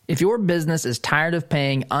If your business is tired of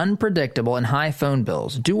paying unpredictable and high phone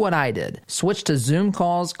bills, do what I did. Switch to Zoom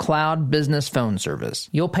Call's cloud business phone service.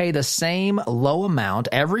 You'll pay the same low amount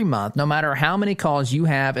every month, no matter how many calls you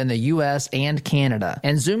have in the U.S. and Canada.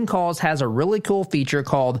 And Zoom Calls has a really cool feature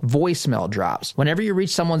called voicemail drops. Whenever you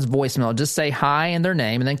reach someone's voicemail, just say hi and their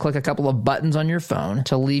name, and then click a couple of buttons on your phone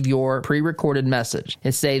to leave your pre-recorded message.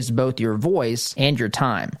 It saves both your voice and your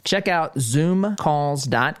time. Check out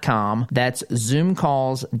zoomcalls.com. That's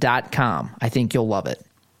zoomcalls.com. I think you'll love it.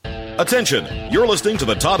 Attention, you're listening to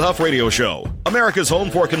the Todd Huff Radio Show, America's home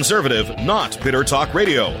for conservative, not bitter talk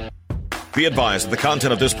radio. Be advised that the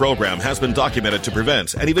content of this program has been documented to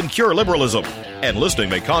prevent and even cure liberalism, and listening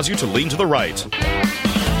may cause you to lean to the right.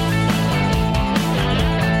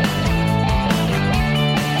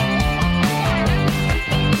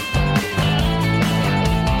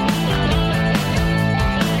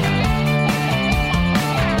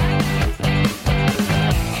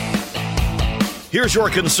 Here's your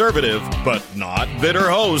conservative, but not bitter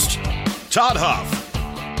host, Todd Huff.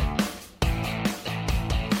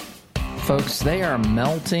 Folks, they are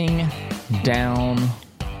melting down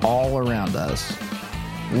all around us.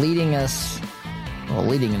 Leading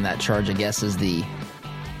in that charge, I guess, is the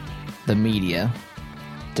media.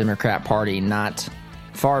 Democrat Party not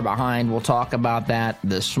far behind. We'll talk about that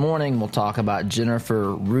this morning. We'll talk about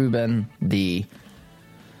Jennifer Rubin, you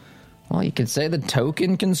could say the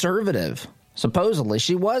token conservative. Supposedly,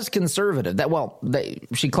 she was conservative.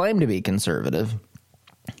 She claimed to be conservative.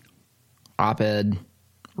 Op-ed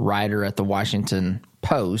writer at the Washington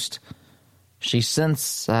Post. She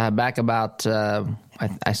since, back about,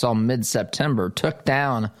 I saw mid-September, took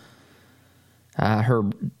down her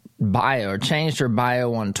bio, or changed her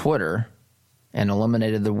bio on Twitter and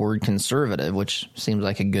eliminated the word conservative, which seems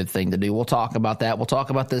like a good thing to do. We'll talk about that. We'll talk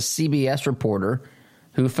about this CBS reporter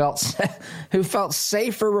who felt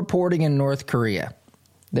safer reporting in North Korea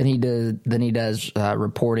than he does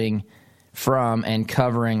reporting from and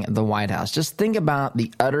covering the White House. Just think about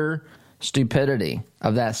the utter stupidity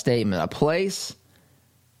of that statement. A place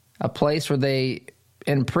where they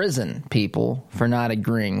imprison people for not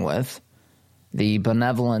agreeing with the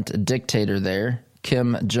benevolent dictator there,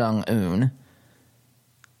 Kim Jong-un.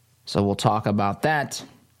 So we'll talk about that,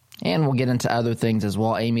 and we'll get into other things as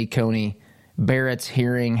well. Amy Coney Barrett's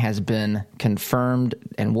hearing has been confirmed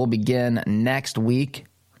and will begin next week.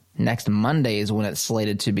 Next Monday is when it's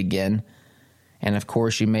slated to begin. And, of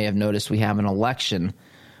course, you may have noticed we have an election,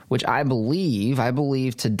 which I believe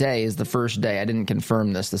today is the first day. I didn't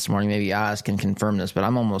confirm this morning. Maybe Oz can confirm this, but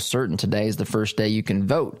I'm almost certain today is the first day you can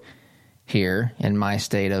vote here in my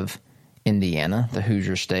state of Indiana, the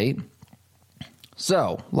Hoosier state.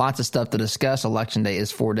 So, lots of stuff to discuss. Election day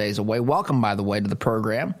is 4 days away. Welcome, by the way, to the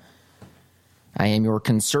program. I am your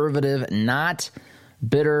conservative, not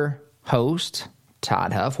bitter host,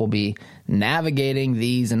 Todd Huff. We'll be navigating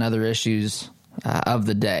these and other issues of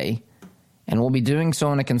the day, and we'll be doing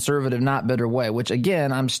so in a conservative, not bitter way, which,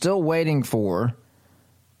 again, I'm still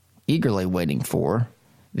eagerly waiting for,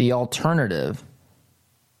 the alternative,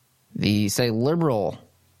 the, say, liberal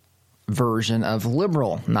version of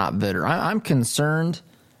liberal, not bitter. I'm concerned,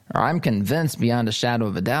 or I'm convinced beyond a shadow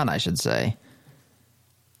of a doubt, I should say,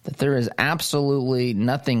 that there is absolutely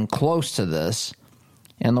nothing close to this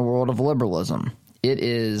in the world of liberalism. It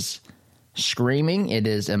is screaming, it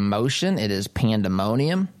is emotion, it is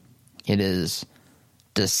pandemonium, it is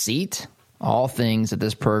deceit, all things that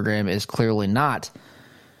this program is clearly not.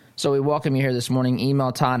 So we welcome you here this morning.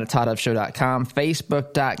 Email Todd at ToddHuffShow.com,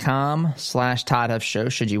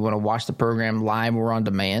 Facebook.com/ToddHuffShow. Should you want to watch the program live or on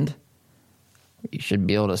demand, you should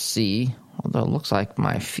be able to see, although it looks like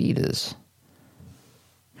my feed is...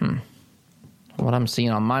 What I'm seeing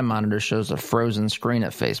on my monitor shows a frozen screen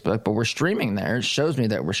at Facebook, but we're streaming there. It shows me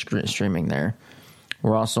that we're streaming there.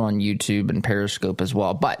 We're also on YouTube and Periscope as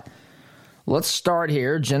well. But let's start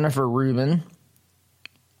here. Jennifer Rubin.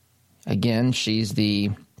 Again, she's the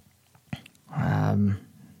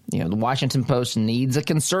Washington Post needs a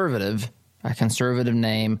conservative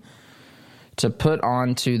name to put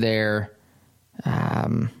onto their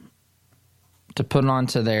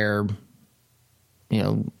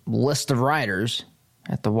list of writers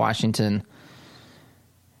at the Washington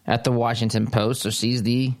Post. So she's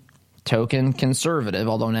the token conservative,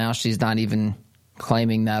 although now she's not even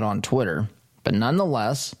claiming that on Twitter. But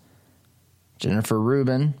nonetheless, Jennifer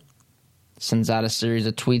Rubin sends out a series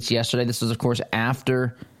of tweets yesterday. This was, of course,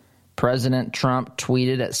 after President Trump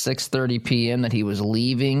tweeted at 6:30 p.m. that he was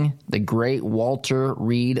leaving the great Walter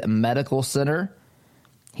Reed Medical Center.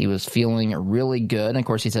 He was feeling really good. And, of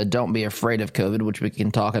course, he said, don't be afraid of COVID, which we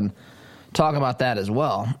can talk about that as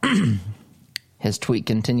well. His tweet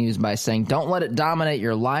continues by saying, "Don't let it dominate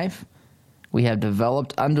your life. We have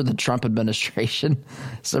developed under the Trump administration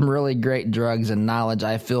some really great drugs and knowledge.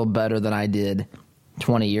 I feel better than I did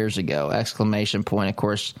 20 years ago." Exclamation point. Of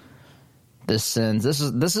course, this is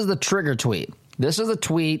the trigger tweet. This is a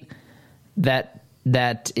tweet that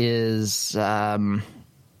is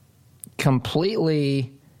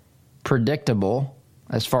completely predictable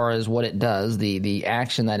as far as what it does, the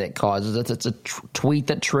action that it causes. It's a tweet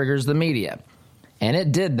that triggers the media. And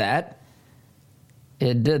it did that.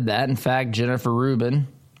 It did that. In fact, Jennifer Rubin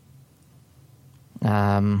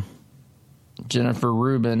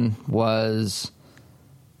was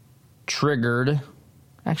triggered.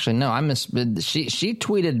 Actually, no, I missed. She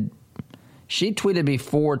tweeted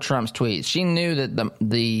before Trump's tweet. She knew that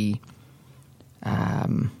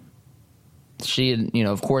she had,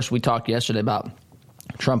 of course, we talked yesterday about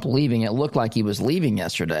Trump leaving. It looked like he was leaving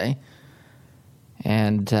yesterday.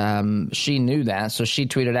 And she knew that, so she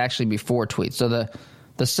tweeted actually before tweet. So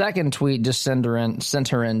the second tweet just sent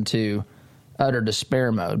her into utter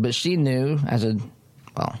despair mode. But she knew, as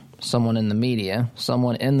someone in the media,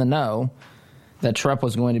 someone in the know, that Trump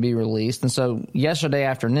was going to be released. And so yesterday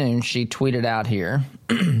afternoon, she tweeted out here.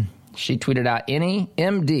 She tweeted out, "Any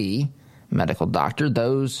MD, medical doctor,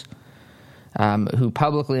 those who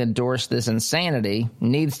publicly endorse this insanity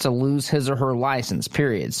needs to lose his or her license,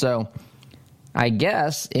 period." So I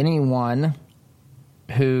guess anyone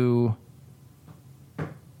who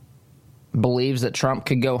believes that Trump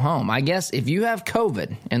could go home, I guess if you have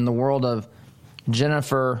COVID, in the world of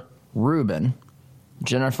Jennifer Rubin,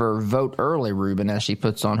 Jennifer Vote Early Rubin, as she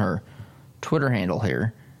puts on her Twitter handle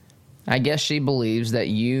here, I guess she believes that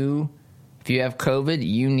if you have COVID,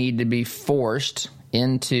 you need to be forced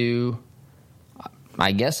into,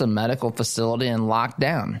 I guess, a medical facility and locked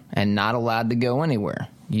down and not allowed to go anywhere.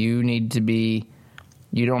 You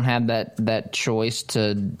don't have that choice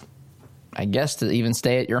to, I guess, to even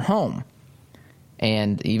stay at your home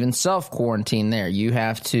and even self-quarantine there. You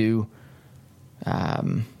have to,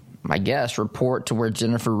 I guess, report to where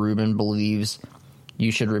Jennifer Rubin believes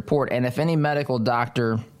you should report. And if any medical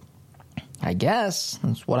doctor, I guess,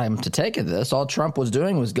 that's what I'm to take of this, all Trump was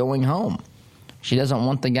doing was going home. She doesn't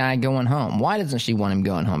want the guy going home. Why doesn't she want him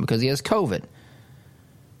going home? Because he has COVID.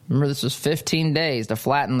 Remember, this was 15 days to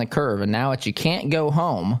flatten the curve, and now you can't go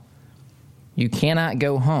home. You cannot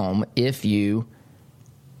go home if you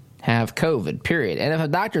have COVID, period. And if a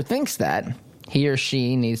doctor thinks that, he or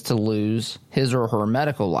she needs to lose his or her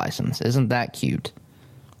medical license. Isn't that cute?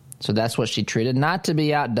 So that's what she treated. Not to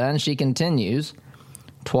be outdone, she continues.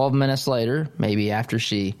 12 minutes later, maybe after I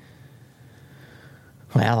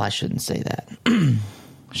shouldn't say that.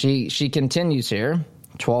 She continues here,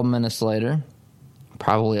 12 minutes later,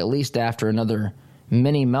 probably at least after another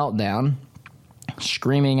mini meltdown,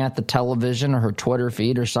 screaming at the television or her Twitter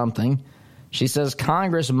feed or something. She says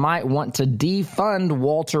Congress might want to defund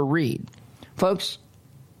Walter Reed. Folks,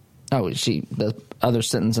 the other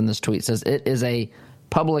sentence in this tweet says it is a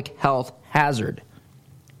public health hazard.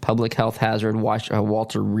 Public health hazard,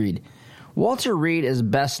 Walter Reed. Walter Reed is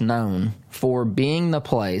best known for being the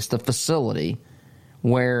facility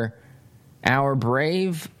where our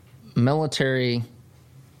brave military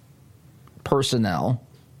personnel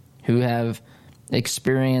who have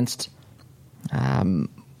experienced,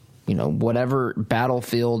 whatever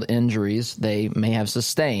battlefield injuries they may have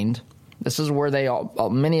sustained, this is where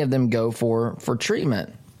many of them go for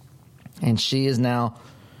treatment. And she is now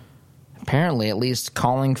apparently at least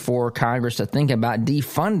calling for Congress to think about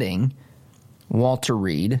defunding Walter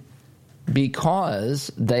Reed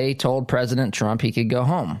because they told President Trump he could go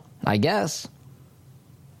home. I guess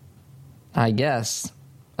a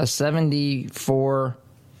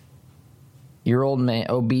 74-year-old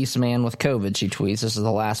obese man with COVID, she tweets, this is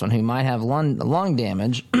the last one, who might have lung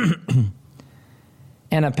damage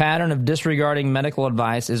and a pattern of disregarding medical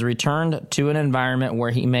advice is returned to an environment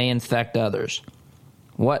where he may infect others.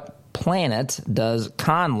 What planet does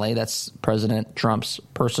Conley, that's President Trump's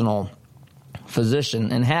personal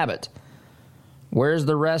physician, inhabit? Where's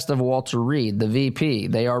the rest of Walter Reed, the VP?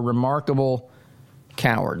 They are remarkable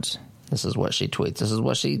cowards. This is what she tweets. This is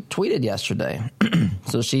what she tweeted yesterday.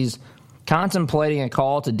 So she's contemplating a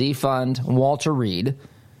call to defund Walter Reed.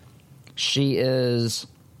 She is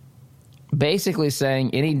basically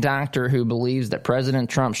saying any doctor who believes that President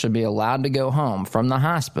Trump should be allowed to go home from the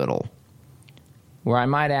hospital, where I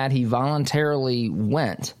might add he voluntarily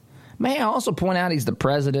went. May I also point out he's the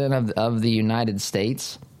president of the United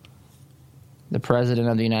States. The president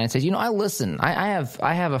of the United States. I listen.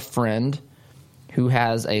 I have a friend who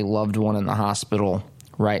has a loved one in the hospital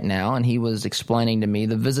right now, and he was explaining to me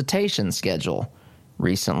the visitation schedule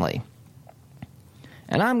recently.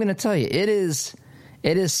 And I'm going to tell you, it is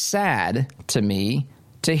sad to me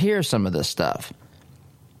to hear some of this stuff.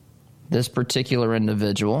 This particular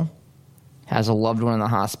individual has a loved one in the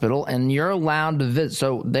hospital, and you're allowed to visit.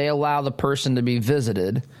 So they allow the person to be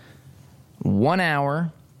visited 1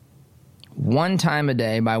 hour, one time a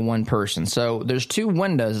day by one person. So there's 2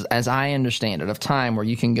 windows, as I understand it, of time where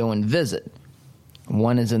you can go and visit.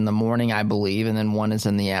 One is in the morning, I believe, and then one is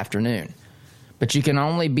in the afternoon. But you can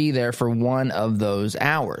only be there for one of those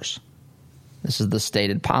hours. This is the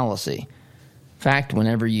stated policy. In fact,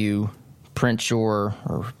 whenever you print or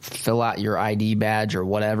fill out your ID badge or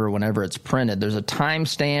whatever, whenever it's printed, there's a time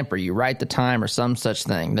stamp or you write the time or some such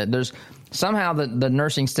thing. That there's somehow the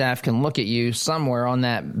nursing staff can look at you somewhere on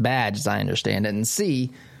that badge, as I understand it, and see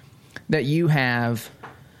that you have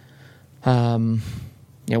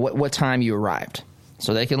what time you arrived.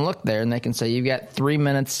 So they can look there and they can say, you've got 3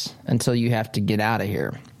 minutes until you have to get out of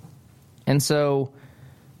here. And so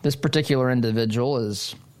this particular individual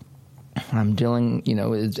is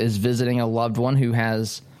visiting a loved one who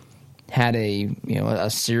has had a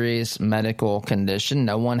serious medical condition.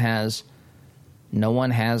 No one has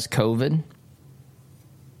COVID.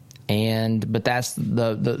 But that's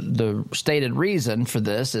the stated reason for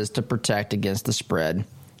this is to protect against the spread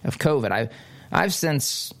of COVID.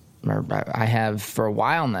 I have for a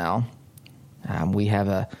while now. We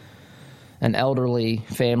have an elderly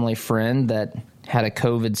family friend that had a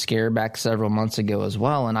COVID scare back several months ago as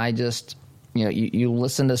well, and I just, you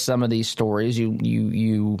listen to some of these stories,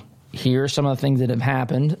 you hear some of the things that have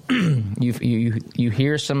happened, you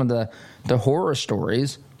hear some of the horror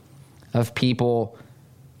stories of people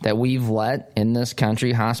that we've let in this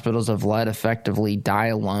country, hospitals have let effectively die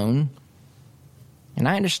alone. And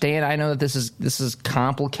I understand. I know that this is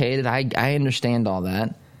complicated. I understand all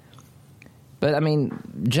that. But, I mean,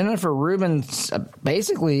 Jennifer Rubin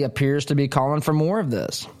basically appears to be calling for more of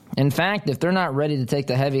this. In fact, if they're not ready to take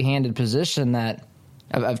the heavy-handed position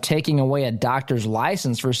of taking away a doctor's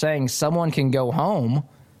license for saying someone can go home,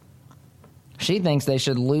 she thinks they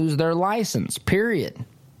should lose their license, period.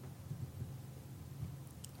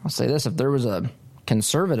 I'll say this. If there was a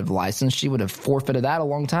conservative license, she would have forfeited that a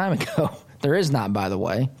long time ago. There is not, by the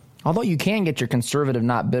way. Although you can get your conservative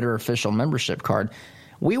not bitter official membership card.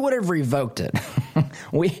 We would have revoked it.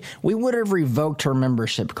 we would have revoked her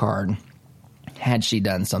membership card had she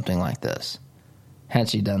done something like this. Had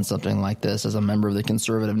she done something like this as a member of the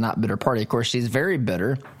conservative not bitter party. Of course, she's very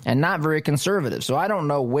bitter and not very conservative. So I don't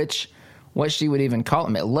know what she would even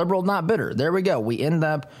call it. Liberal not bitter. There we go. We end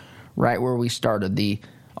up right where we started. The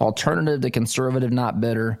alternative to conservative not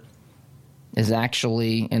bitter is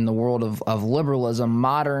actually, in the world of liberalism,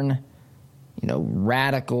 modern,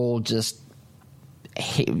 radical, just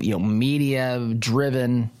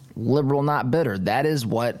media-driven, liberal, not bitter. That is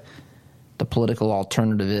what the political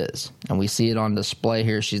alternative is. And we see it on display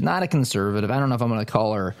here. She's not a conservative. I don't know if I'm going to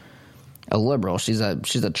call her a liberal. She's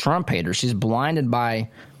a Trump hater. She's blinded by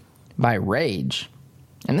rage.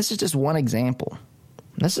 And this is just one example.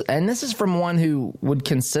 This is from one who would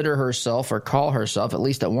consider herself or call herself, at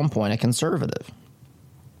least at one point, a conservative.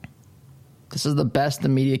 This is the best the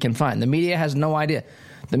media can find. The media has no idea.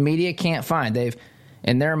 The media can't find.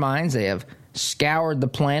 In their minds, they have scoured the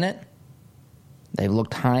planet. They've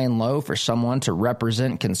looked high and low for someone to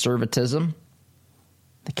represent conservatism.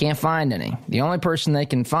 They can't find any. The only person they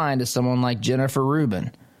can find is someone like Jennifer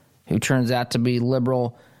Rubin, who turns out to be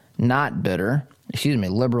liberal, not bitter.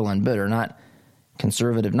 Liberal and bitter, not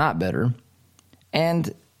conservative, not bitter.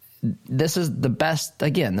 And this is the best,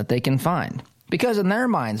 again, that they can find. Because in their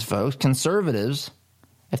minds, folks, conservatives,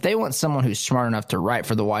 if they want someone who's smart enough to write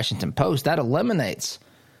for the Washington Post, that eliminates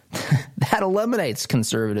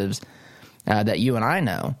conservatives that you and I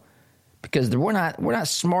know, because we're not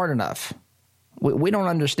smart enough. We don't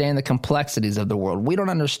understand the complexities of the world. We don't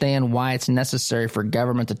understand why it's necessary for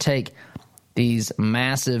government to take these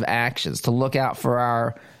massive actions, to look out for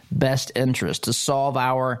our best interest, to solve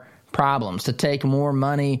our problems, to take more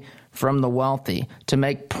money from the wealthy, to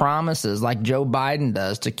make promises like Joe Biden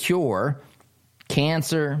does to cure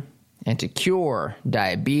cancer and to cure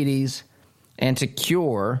diabetes and to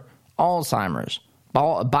cure Alzheimer's.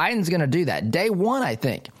 Biden's going to do that day one, I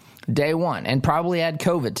think. Day one, and probably add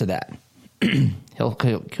COVID to that. He'll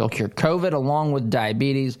cure COVID along with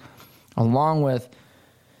diabetes, along with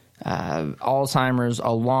Alzheimer's,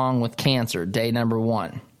 along with cancer, day number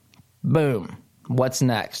one. Boom. What's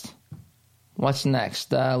next? Let's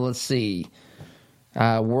see.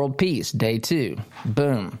 World peace, day two.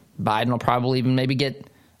 Boom. Biden will probably even maybe get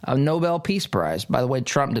a Nobel Peace Prize. By the way,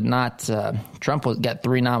 Trump did not. Trump got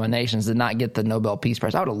 3 nominations, did not get the Nobel Peace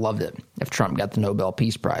Prize. I would have loved it if Trump got the Nobel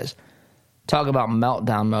Peace Prize. talk about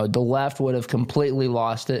meltdown mode. The left would have completely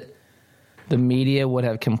lost it. The media would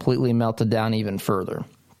have completely melted down even further.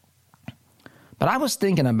 But I was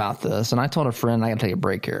thinking about this, and I told a friend, I got to take a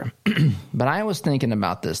break here. But I was thinking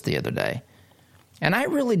about this the other day. And I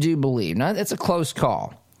really do believe, now it's a close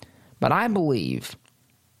call, but I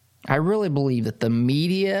really believe that the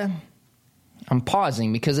media, I'm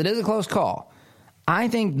pausing because it is a close call. I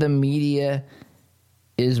think the media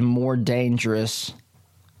is more dangerous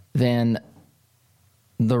than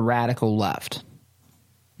the radical left.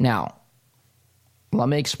 Now, let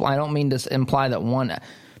me explain. I don't mean to imply that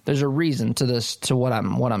there's a reason to this, to what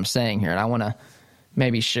I'm saying here, and I want to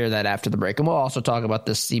maybe share that after the break. And we'll also talk about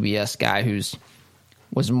this CBS guy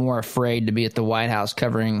was more afraid to be at the White House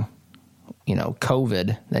covering,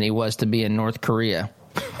 COVID than he was to be in North Korea,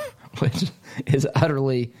 which is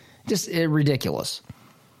utterly just ridiculous.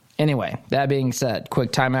 Anyway, that being said,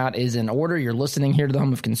 quick timeout is in order. You're listening here to the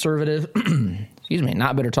home of conservative, excuse me,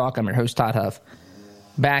 Not Bitter Talk. I'm your host, Todd Huff.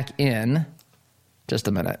 Back in just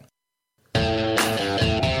a minute.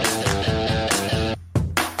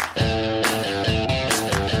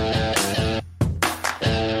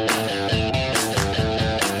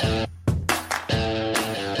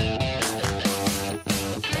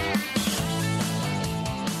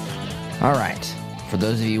 All right. For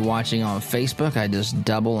those of you watching on Facebook, I just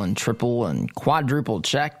double and triple and quadruple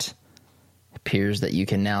checked. It appears that you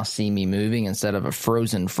can now see me moving instead of a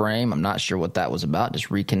frozen frame. I'm not sure what that was about.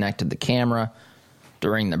 Just reconnected the camera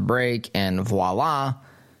during the break, and voila.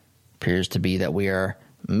 Appears to be that we are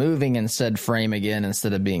moving in said frame again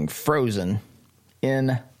instead of being frozen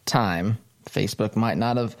in time. Facebook might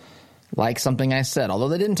not have liked something I said, although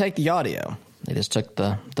they didn't take the audio. They just took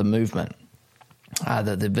the movement.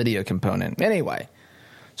 The video component. Anyway,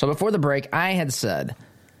 so before the break, I had said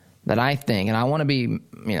that I think, and I want to be,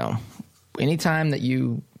 anytime that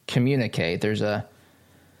you communicate, there's a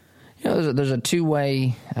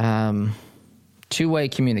two-way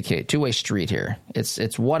street here.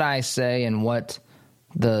 It's what I say and what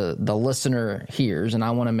the listener hears, and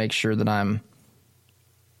I want to make sure that I'm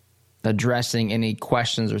addressing any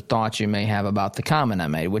questions or thoughts you may have about the comment I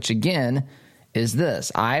made, which again is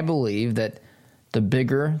this. I believe that the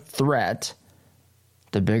bigger threat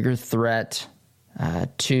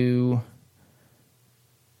to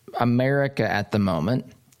America at the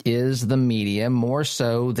moment is the media, more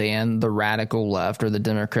so than the radical left or the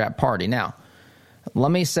Democrat Party. Now,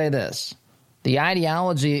 let me say this. The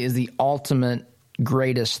ideology is the ultimate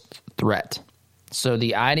greatest threat. So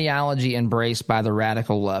the ideology embraced by the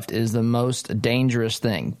radical left is the most dangerous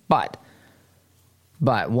thing. But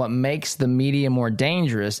what makes the media more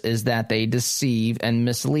dangerous is that they deceive and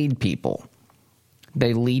mislead people.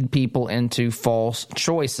 They lead people into false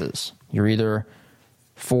choices. You're either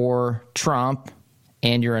for Trump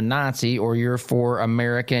and you're a Nazi, or you're for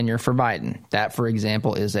America and you're for Biden. That, for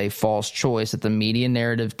example, is a false choice that the media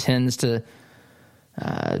narrative tends to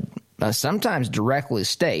sometimes directly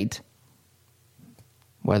state,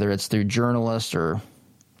 whether it's through journalists or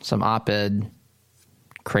some op-ed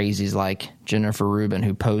crazies like Jennifer Rubin,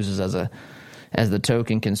 who poses as the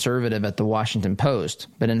token conservative at the Washington Post,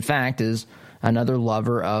 but in fact is another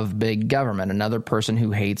lover of big government, another person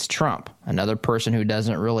who hates Trump, another person who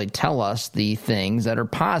doesn't really tell us the things that are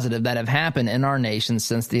positive that have happened in our nation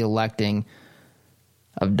since the electing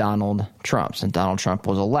of Donald Trump, since Donald Trump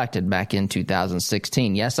was elected back in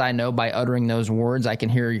 2016. Yes, I know by uttering those words, I can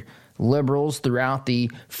hear liberals throughout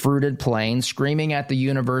the fruited plain screaming at the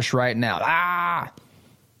universe right now. Ah!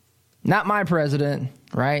 Not my president,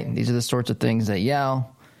 right? These are the sorts of things they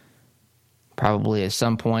yell. Probably at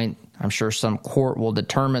some point, I'm sure some court will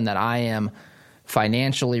determine that I am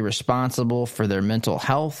financially responsible for their mental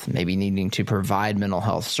health, maybe needing to provide mental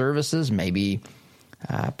health services, maybe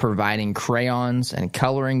providing crayons and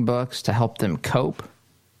coloring books to help them cope,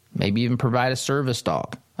 maybe even provide a service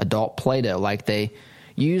dog, adult Play-Doh like they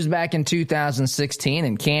used back in 2016.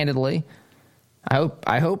 And candidly,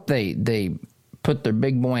 I hope they put their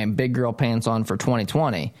big boy and big girl pants on for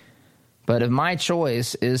 2020. But if my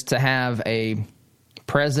choice is to have a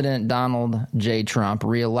President Donald J. Trump,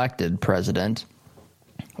 reelected president,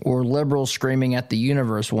 or liberals screaming at the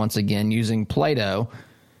universe once again using Play-Doh,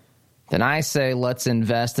 then I say let's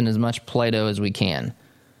invest in as much Play-Doh as we can.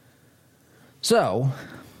 So,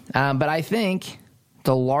 but I think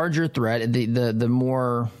the larger threat, the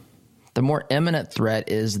more imminent threat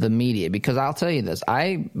is the media, because I'll tell you this,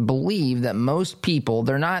 I believe that most people,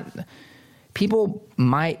 people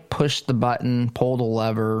might push the button, pull the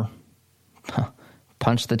lever,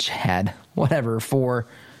 punch the Chad, whatever, for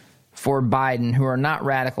Biden, who are not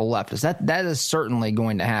radical leftists. That is certainly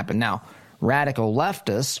going to happen. Now, radical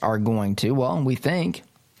leftists are going to. Well, we think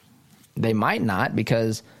they might not,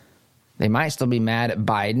 because they might still be mad at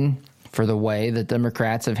Biden for the way that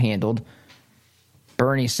Democrats have handled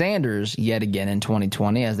Bernie Sanders yet again in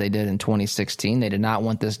 2020, as they did in 2016. They did not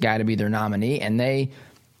want this guy to be their nominee, and they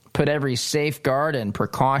put every safeguard and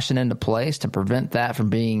precaution into place to prevent that from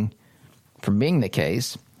being the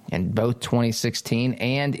case in both 2016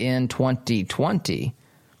 and in 2020.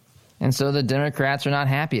 And so the Democrats are not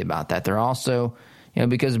happy about that. They're also,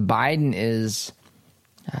 because Biden is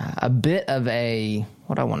a bit of a,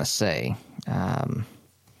 what I want to say,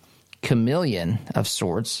 chameleon of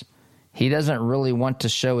sorts. He doesn't really want to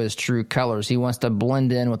show his true colors. He wants to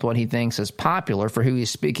blend in with what he thinks is popular for who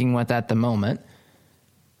he's speaking with at the moment.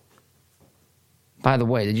 By the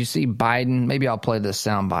way, did you see Biden? Maybe I'll play this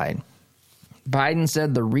soundbite. Biden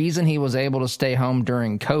said the reason he was able to stay home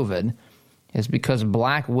during COVID is because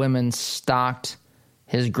black women stocked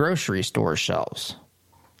his grocery store shelves.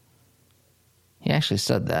 He actually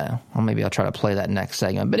said that. Well, maybe I'll try to play that next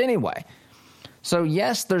segment. But anyway, so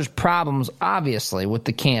yes, there's problems, obviously, with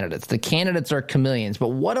the candidates. The candidates are chameleons. But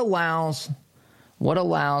what allows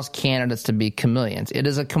candidates to be chameleons? It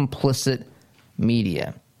is a complicit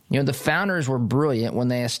media. The founders were brilliant when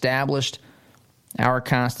they established our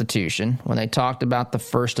Constitution, when they talked about the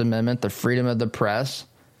First Amendment, the freedom of the press.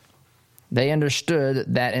 They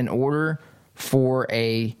understood that in order for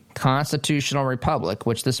a constitutional republic,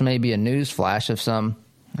 which this may be a news flash if some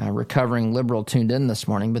recovering liberal tuned in this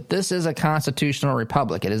morning, but this is a constitutional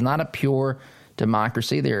republic. It is not a pure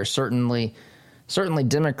democracy. There are certainly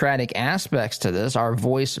democratic aspects to this. Our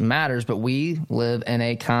voice matters, but we live in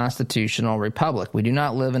a constitutional republic. We do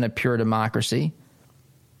not live in a pure democracy.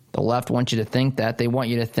 The left wants you to think that. They want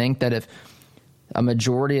you to think that if a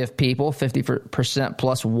majority of people, 50%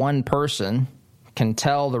 plus one person, can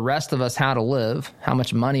tell the rest of us how to live, how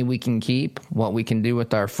much money we can keep, what we can do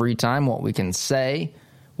with our free time, what we can say,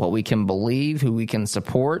 what we can believe, who we can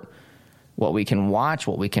support, what we can watch,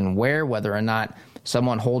 what we can wear, whether or not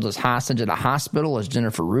someone holds us hostage at a hospital, as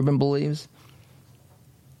Jennifer Rubin believes.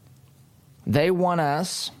 They want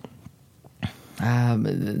us,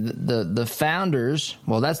 the founders,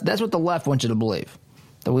 well, that's what the left wants you to believe,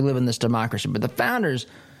 that we live in this democracy. But the founders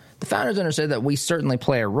understood that we certainly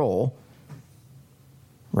play a role,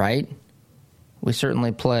 right? We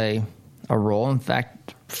certainly play a role. In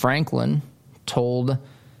fact, Franklin told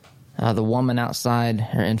the woman outside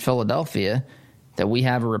in Philadelphia that we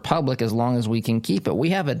have a republic as long as we can keep it. We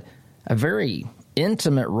have a very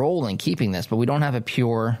intimate role in keeping this, but we don't have a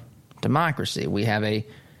pure democracy. We have a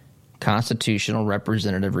constitutional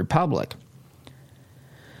representative republic.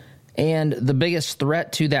 And the biggest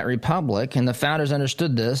threat to that republic, and the founders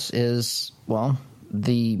understood this, is, well,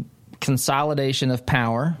 the consolidation of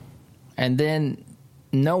power, and then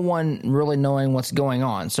no one really knowing what's going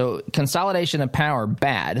on. So consolidation of power,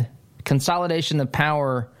 bad. Consolidation of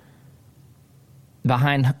power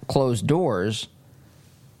behind closed doors,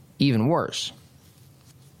 even worse.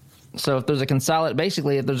 So if there's a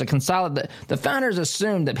the founders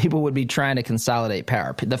assumed that people would be trying to consolidate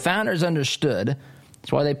power. The founders understood.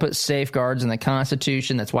 That's why they put safeguards in the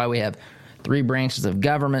Constitution. That's why we have 3 branches of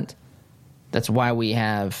government. That's why we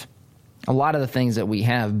have a lot of the things that we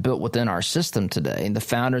have built within our system today. The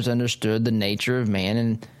founders understood the nature of man,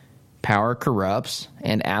 and power corrupts,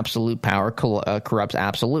 and absolute power corrupts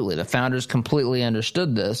absolutely. The founders completely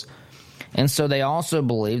understood this. And so they also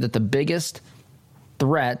believed that the biggest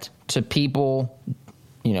threat to people,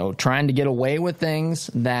 trying to get away with things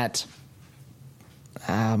that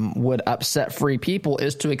would upset free people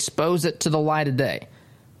is to expose it to the light of day.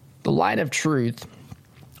 The light of truth,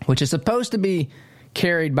 which is supposed to be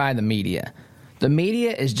carried by the media. The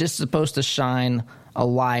media is just supposed to shine a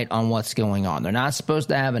light on what's going on. They're not supposed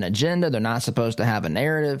to have an agenda. They're not supposed to have a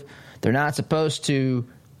narrative. They're not supposed to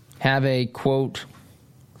have a, quote,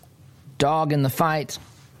 dog in the fight.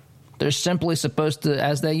 They're simply supposed to,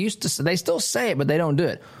 as they used to say, they still say it, but they don't do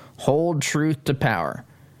it, hold truth to power.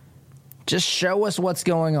 Just show us what's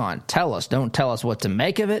going on. Tell us. Don't tell us what to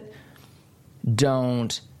make of it.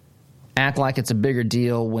 Don't act like it's a bigger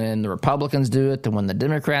deal when the Republicans do it than when the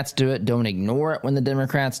Democrats do it. Don't ignore it when the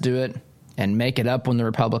Democrats do it and make it up when the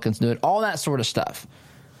Republicans do it. All that sort of stuff.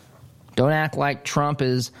 Don't act like Trump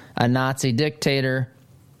is a Nazi dictator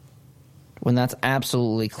when that's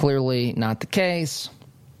absolutely clearly not the case.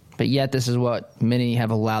 But yet this is what many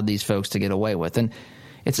have allowed these folks to get away with. And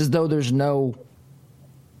it's as though there's no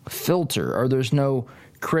filter, or there's no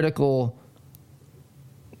critical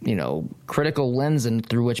lens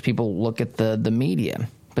through which people look at the media.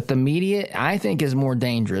 But the media, I think, is more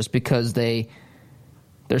dangerous because they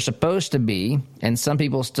They're supposed to be, and some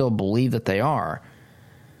people still believe that they are,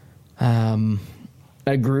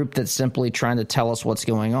 a group that's simply trying to tell us what's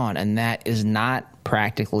going on, and that is not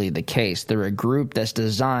practically the case. They're a group that's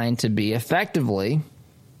designed to be effectively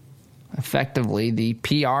the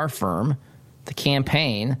PR firm, the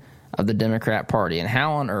campaign of the Democrat Party. And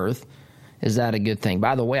how on earth is that a good thing?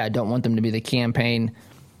 By the way, I don't want them to be the campaign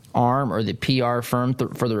arm or the PR firm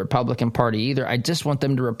for the Republican Party either. I just want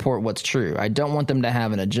them to report what's true. I don't want them to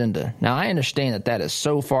have an agenda. Now, I understand that is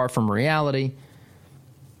so far from reality,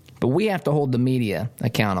 but we have to hold the media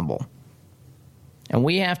accountable. And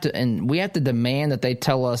we have to demand that they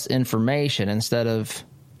tell us information instead of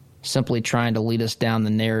simply trying to lead us down the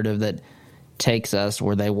narrative that takes us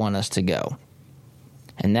where they want us to go.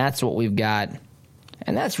 And that's what we've got.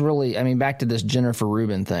 And that's really, back to this Jennifer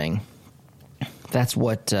Rubin thing. That's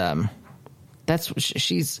what, her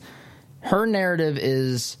narrative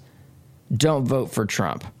is don't vote for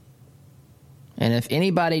Trump. And if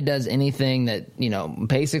anybody does anything that,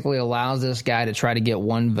 basically allows this guy to try to get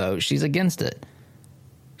one vote, she's against it.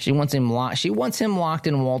 She wants him locked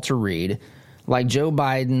in Walter Reed, like Joe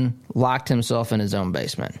Biden locked himself in his own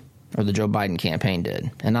basement, or the Joe Biden campaign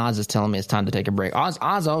did. And Oz is telling me it's time to take a break. Oz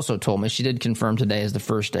also told me, she did confirm today is the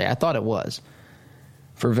first day, I thought it was,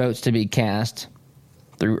 for votes to be cast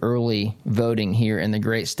through early voting here in the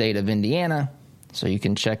great state of Indiana. So you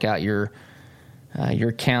can check out your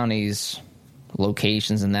county's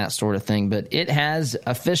locations and that sort of thing. But it has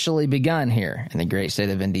officially begun here in the great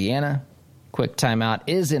state of Indiana. Quick timeout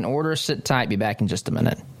is in order. Sit tight. Be back in just a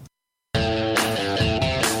minute.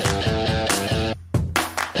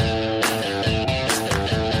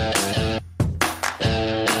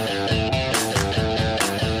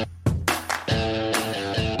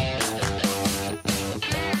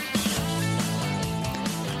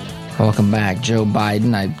 Welcome back. Joe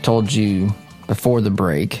Biden, I told you before the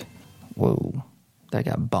break. Whoa, that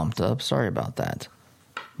got bumped up. Sorry about that.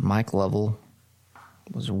 Mic level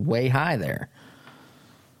was way high there.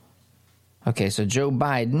 Okay, so Joe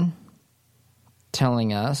Biden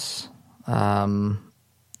telling us the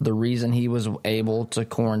reason he was able to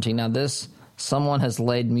quarantine. Now someone has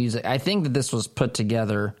laid music. I think that this was put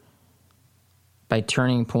together by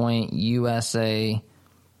Turning Point USA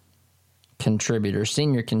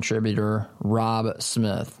senior contributor Rob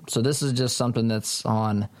Smith. So this is just something that's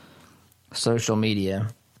on social media.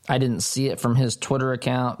 I didn't see it from his Twitter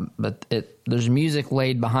account, but there's music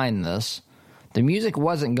laid behind this. The music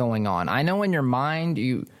wasn't going on. I know in your mind,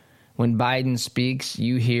 when Biden speaks,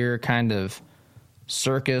 you hear kind of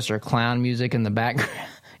circus or clown music in the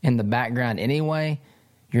background anyway.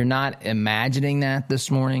 You're not imagining that this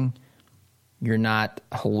morning. You're not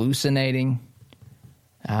hallucinating.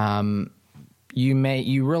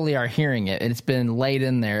 You really are hearing it. It's been laid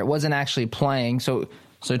in there. It wasn't actually playing. So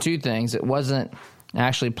two things. It wasn't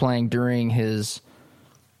actually playing during his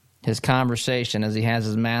conversation as he has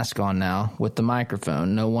his mask on now with the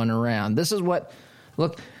microphone. No one around. This is what,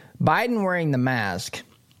 look, Biden wearing the mask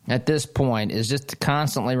at this point is just to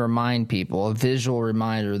constantly remind people, a visual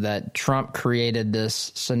reminder that Trump created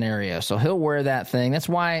this scenario. So he'll wear that thing. That's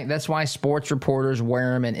why sports reporters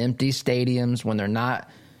wear them in empty stadiums when they're not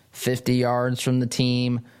 50 yards from the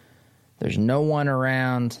team. There's no one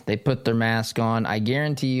around. They put their mask on. I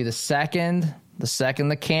guarantee you the second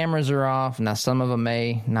the cameras are off, now some of them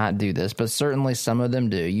may not do this, but certainly some of them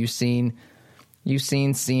do. You've seen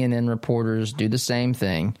CNN reporters do the same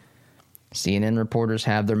thing. CNN reporters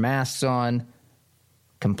have their masks on,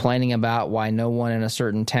 complaining about why no one in a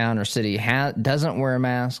certain town or city doesn't wear a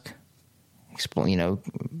mask,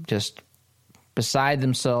 just beside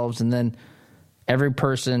themselves, and then every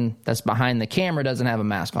person that's behind the camera doesn't have a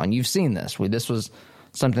mask on. You've seen this. This was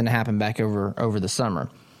something that happened back over the summer.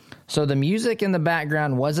 So the music in the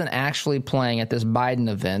background wasn't actually playing at this Biden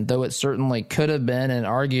event, though it certainly could have been and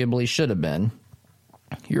arguably should have been.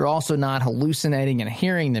 You're also not hallucinating and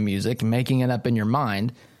hearing the music and making it up in your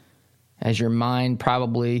mind, as your mind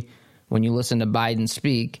probably, when you listen to Biden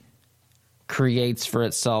speak, creates for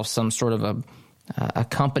itself some sort of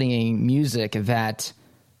accompanying music that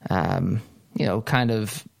kind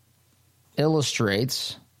of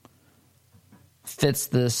fits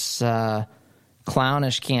this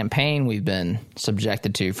clownish campaign we've been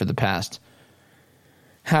subjected to for the past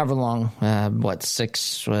however long, a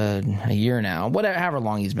year now, however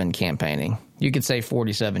long he's been campaigning. You could say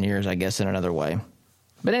 47 years, I guess, in another way.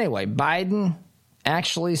 But anyway, Biden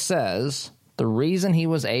actually says the reason he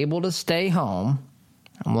was able to stay home,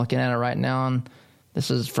 I'm looking at it right now,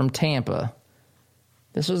 this is from Tampa.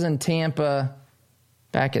 This was in Tampa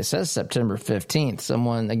back, it says September 15th.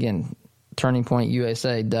 Someone, again, Turning Point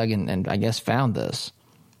USA, dug in and I guess found this.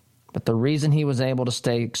 But the reason he was able to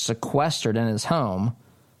stay sequestered in his home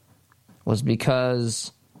was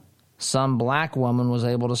because some black woman was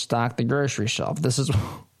able to stock the grocery shelf. This is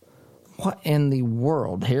what in the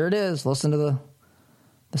world? Here it is. Listen to the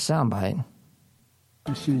soundbite.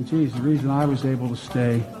 Geez, the reason I was able to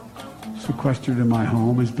stay sequestered in my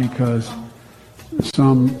home is because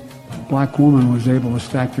some black woman was able to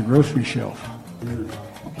stack the grocery shelf.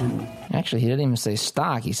 Actually, he didn't even say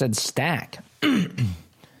stock. He said stack.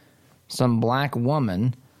 Some black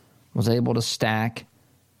woman was able to stack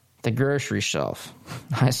the grocery shelf.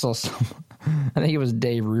 I saw some. I think it was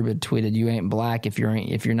Dave Rubin tweeted, "You ain't black if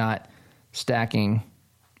you're not stacking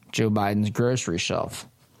Joe Biden's grocery shelf."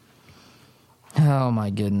 Oh my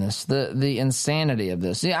goodness, the insanity of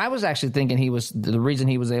this. See, I was actually thinking the reason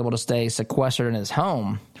he was able to stay sequestered in his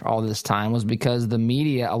home for all this time was because the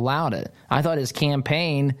media allowed it. I thought his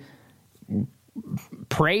campaign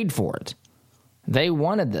prayed for it. They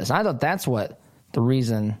wanted this. I thought that's what the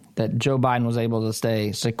reason that Joe Biden was able to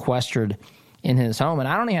stay sequestered in his home. And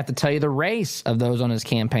I don't even have to tell you the race of those on his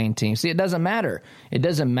campaign team. See, it doesn't matter. It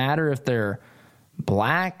doesn't matter if they're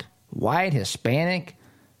black, white, Hispanic,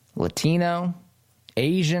 Latino,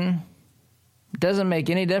 Asian. It doesn't make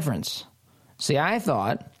any difference. See, I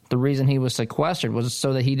thought the reason he was sequestered was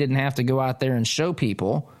so that he didn't have to go out there and show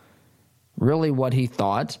people really what he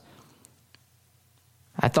thought.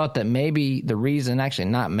 I thought that maybe the reason, actually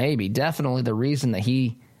not maybe, definitely the reason that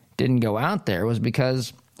he didn't go out there was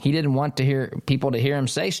because he didn't want to hear people to hear him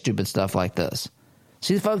say stupid stuff like this.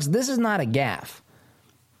 See, folks, this is not a gaffe.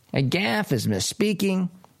 A gaffe is misspeaking.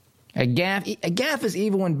 A gaffe is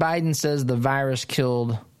even when Biden says the virus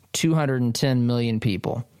killed 210 million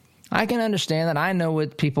people. I can understand that. I know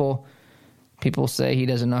what people say. He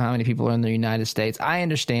doesn't know how many people are in the United States. I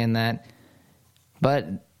understand that.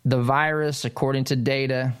 But the virus, according to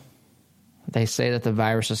data, they say that the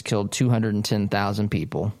virus has killed 210,000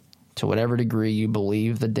 people. To whatever degree you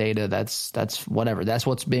believe the data, that's whatever. That's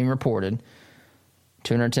what's being reported.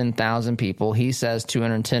 210,000 people. He says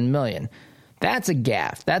 210 million. That's a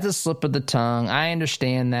gaffe. That's a slip of the tongue. I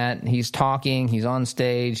understand that. He's talking. He's on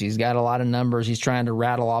stage. He's got a lot of numbers. He's trying to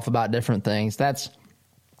rattle off about different things.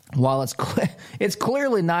 While it's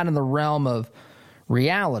clearly not in the realm of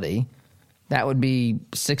reality. That would be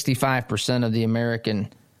 65% of the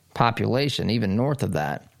American population, even north of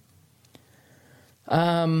that.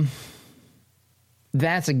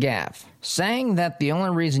 That's a gaffe. Saying that the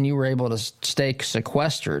only reason you were able to stay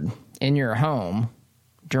sequestered in your home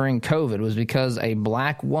during COVID was because a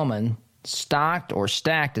black woman stocked or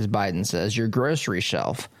stacked, as Biden says, your grocery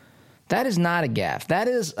shelf. That is not a gaffe. That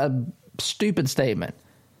is a stupid statement.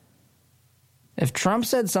 If Trump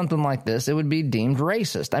said something like this, it would be deemed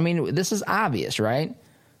racist. I mean, this is obvious, right?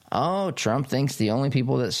 Oh, Trump thinks the only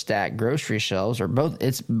people that stack grocery shelves are both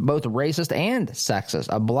racist and sexist.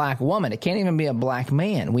 A black woman. It can't even be a black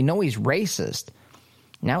man. We know he's racist.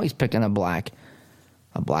 Now he's picking a black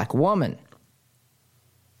woman.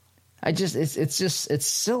 It's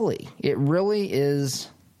silly. It really is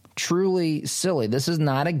truly silly. This is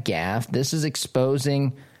not a gaffe. This is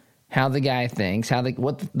exposing how the guy thinks,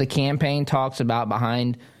 what the campaign talks about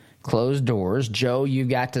behind closed doors. Joe, you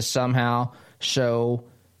got to somehow show,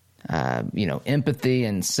 empathy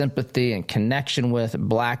and sympathy and connection with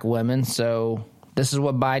black women. So this is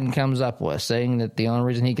what Biden comes up with, saying that the only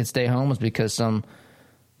reason he could stay home was because some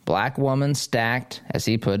black woman stacked, as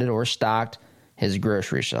he put it, or stocked his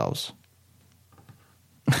grocery shelves.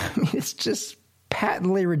 I mean, it's just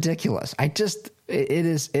patently ridiculous. It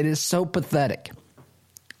is so pathetic.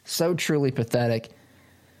 So truly pathetic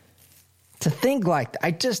to think like that.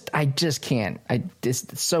 I just can't.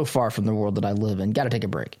 It's so far from the world that I live in. Got to take a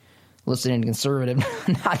break. Listening to conservative,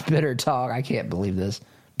 not bitter talk. I can't believe this.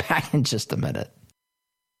 Back in just a minute.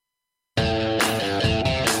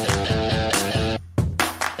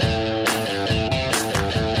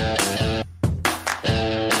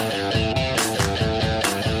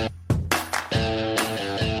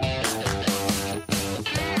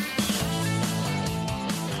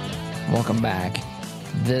 Welcome back.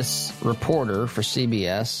 This reporter for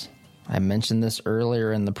CBS, I mentioned this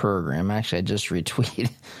earlier in the program. Actually, I just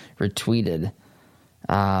retweeted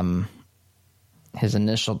his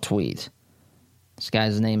initial tweet. This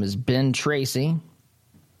guy's name is Ben Tracy.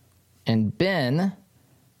 And Ben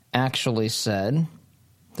actually said,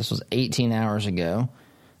 this was 18 hours ago,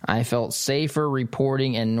 I felt safer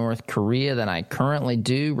reporting in North Korea than I currently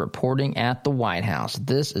do reporting at the White House.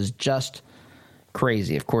 This is just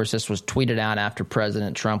crazy. Of course, this was tweeted out after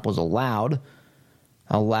President Trump was allowed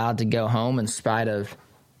to go home in spite of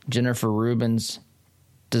Jennifer Rubin's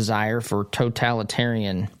desire for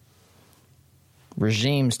totalitarian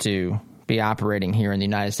regimes to be operating here in the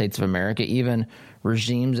United States of America, even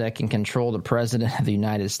regimes that can control the president of the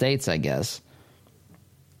United States, I guess.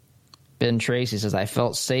 Ben Tracy says, I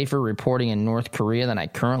felt safer reporting in North Korea than I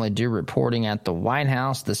currently do reporting at the White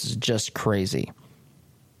House. This is just crazy.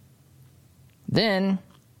 Then,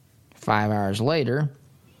 5 hours later,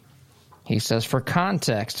 he says, for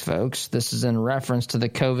context, folks, this is in reference to the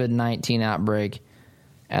COVID-19 outbreak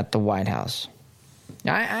at the White House.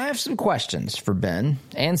 Now, I have some questions for Ben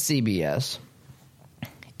and CBS.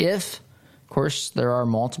 If, of course, there are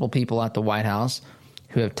multiple people at the White House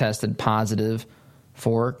who have tested positive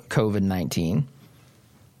for COVID-19,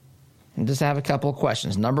 and just have a couple of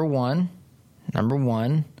questions. Number one,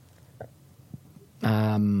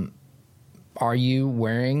 are you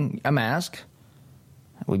wearing a mask?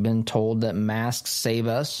 We've been told that masks save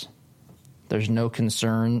us. There's no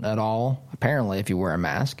concern at all, apparently, if you wear a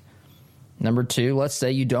mask. Number two, let's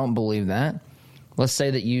say you don't believe that. Let's say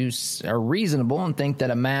that you are reasonable and think that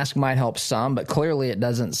a mask might help some, but clearly it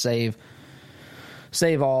doesn't save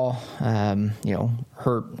all,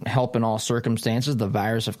 help in all circumstances. The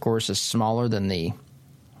virus, of course, is smaller than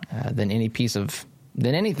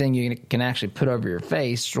anything you can actually put over your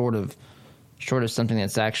face, short of something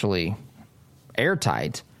that's actually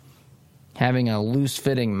airtight. Having a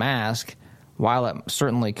loose-fitting mask, while it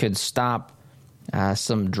certainly could stop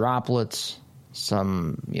some droplets,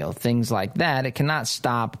 some things like that, it cannot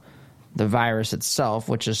stop the virus itself,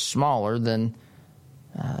 which is smaller than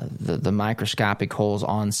the microscopic holes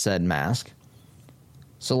on said mask.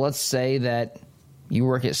 So let's say that you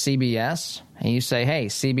work at CBS and you say, hey,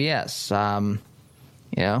 CBS,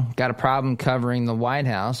 got a problem covering the White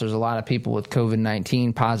House. There's a lot of people with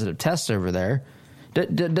COVID-19 positive tests over there.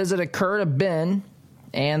 Does it occur to Ben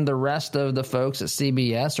and the rest of the folks at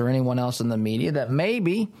CBS or anyone else in the media that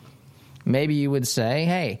maybe you would say,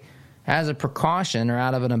 hey, as a precaution or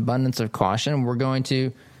out of an abundance of caution, we're going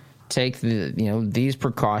to take these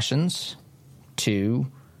precautions to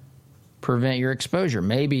prevent your exposure.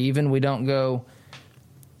 Maybe even we don't go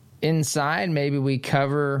inside. Maybe we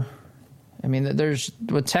cover. I mean,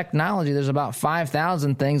 with technology, there's about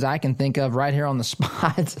 5,000 things I can think of right here on the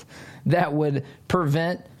spot that would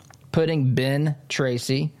prevent putting Ben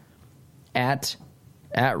Tracy at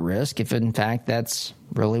risk if, in fact, that's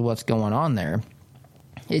really what's going on there.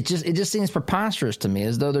 It just seems preposterous to me,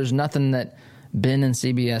 as though there's nothing that Ben and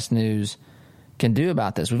CBS News can do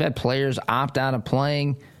about this. We've had players opt out of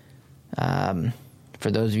playing. For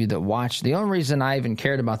those of you that watched, the only reason I even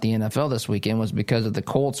cared about the NFL this weekend was because of the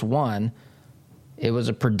Colts won. It was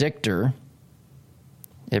a predictor.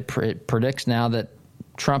 It predicts now that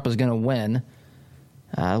Trump is going to win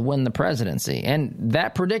the presidency. And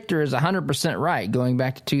that predictor is 100% right, going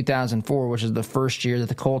back to 2004, which is the first year that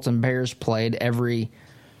the Colts and Bears played every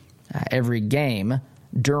game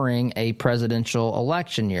during a presidential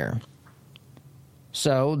election year.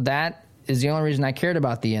 So that is the only reason I cared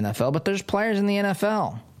about the NFL. But there's players in the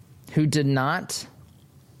NFL who did not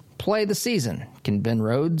play the season. Ben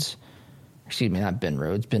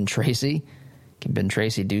Tracy. Can Ben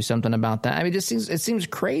Tracy do something about that? I mean, it seems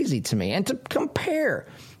crazy to me. And to compare,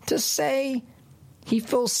 to say he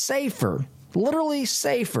feels safer, literally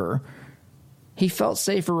safer, he felt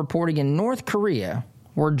safer reporting in North Korea,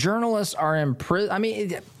 where journalists are imprisoned. I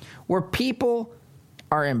mean, where people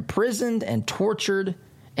are imprisoned and tortured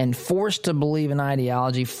and forced to believe in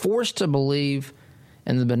ideology, forced to believe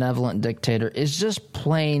in the benevolent dictator, is just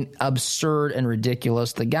plain absurd and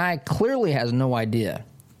ridiculous. The guy clearly has no idea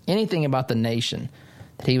anything about the nation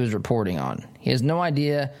that he was reporting on. He has no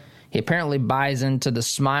idea. He apparently buys into the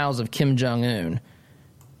smiles of Kim Jong-un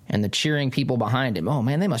and the cheering people behind him. Oh,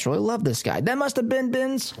 man, they must really love this guy. That must have been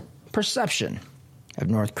Ben's perception of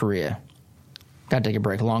North Korea. Got to take a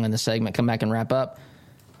break long in this segment. Come back and wrap up.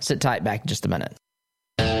 Sit tight, back in just a minute.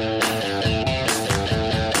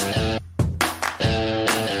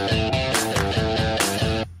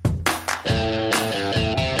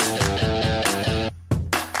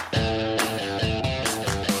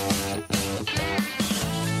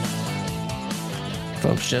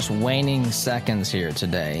 Folks, just waning seconds here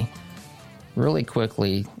today. Really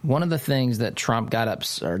quickly, one of the things that Trump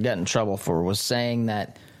got in trouble for was saying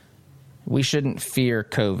that we shouldn't fear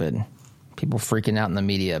COVID. People freaking out in the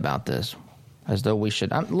media about this, as though we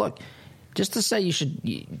should. Look, just to say you should,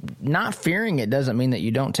 not fearing it doesn't mean that you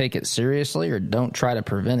don't take it seriously or don't try to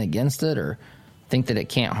prevent against it or think that it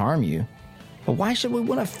can't harm you. But why should we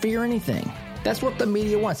want to fear anything? That's what the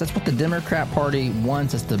media wants. That's what the Democrat Party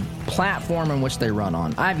wants. It's the platform in which they run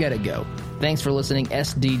on. I've got to go. Thanks for listening.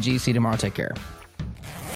 SDGC tomorrow. Take care.